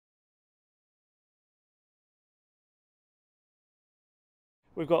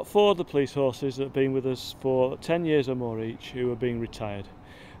We've got 4 of the police horses that have been with us for 10 years or more each who are being retired.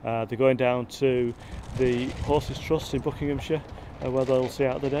 They're going down to the Horses Trust in Buckinghamshire where they'll see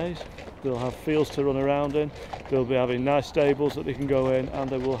out the days. They'll have fields to run around in, they'll be having nice stables that they can go in, and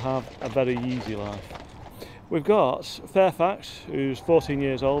they will have a very easy life. We've got Fairfax, who's 14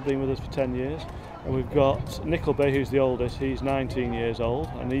 years old, been with us for 10 years, and we've got Nickleby, who's the oldest. He's 19 years old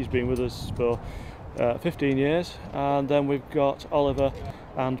and he's been with us for 15 years, and then we've got Oliver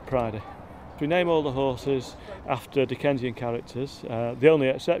and Pridey. We name all the horses after Dickensian characters. The only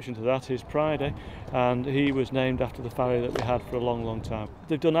exception to that is Pridey, and he was named after the farrier that we had for a long time.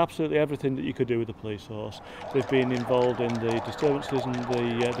 They've done absolutely everything that you could do with a police horse. They've been involved in the disturbances and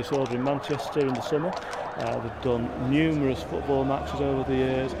the disorder in Manchester in the summer. They've done numerous football matches over the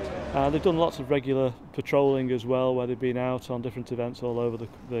years. They've done lots of regular patrolling as well, where they've been out on different events all over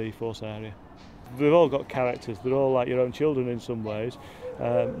the force area. They've all got characters, they're all like your own children in some ways.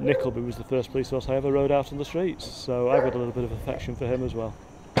 Nickleby was the first police horse I ever rode out on the streets, so I've got a little bit of affection for him as well.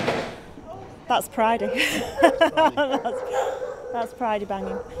 That's Pridey. that's Pridey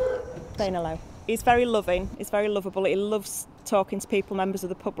banging. Saying hello. He's very loving, he's very lovable, he loves talking to people, members of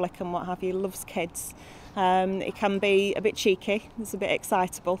the public and what have you, he loves kids. He can be a bit cheeky, he's a bit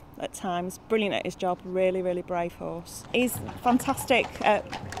excitable at times, brilliant at his job, really brave horse. He's fantastic at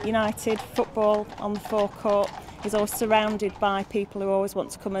United football on the forecourt. He's always surrounded by people who always want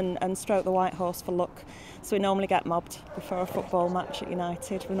to come and stroke the white horse for luck. So we normally get mobbed before a football match at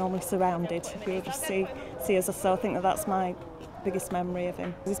United. We're normally surrounded. You'll just see us. So I think that's my biggest memory of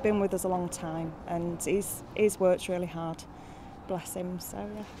him. He's been with us a long time and he's worked really hard. Bless him, so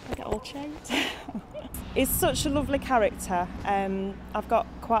yeah, I get all choked. He's such a lovely character. I've got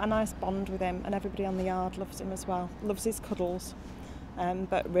quite a nice bond with him, and everybody on the yard loves him as well. Loves his cuddles,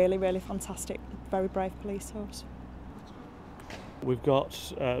 but really fantastic, very brave police horse. We've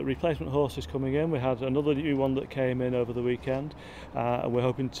got replacement horses coming in. We had another new one that came in over the weekend, and we're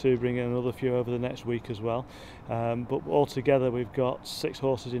hoping to bring in another few over the next week as well. But altogether we've got 6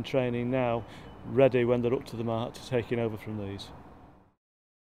 horses in training now, ready when they're up to the mark to taking over from these.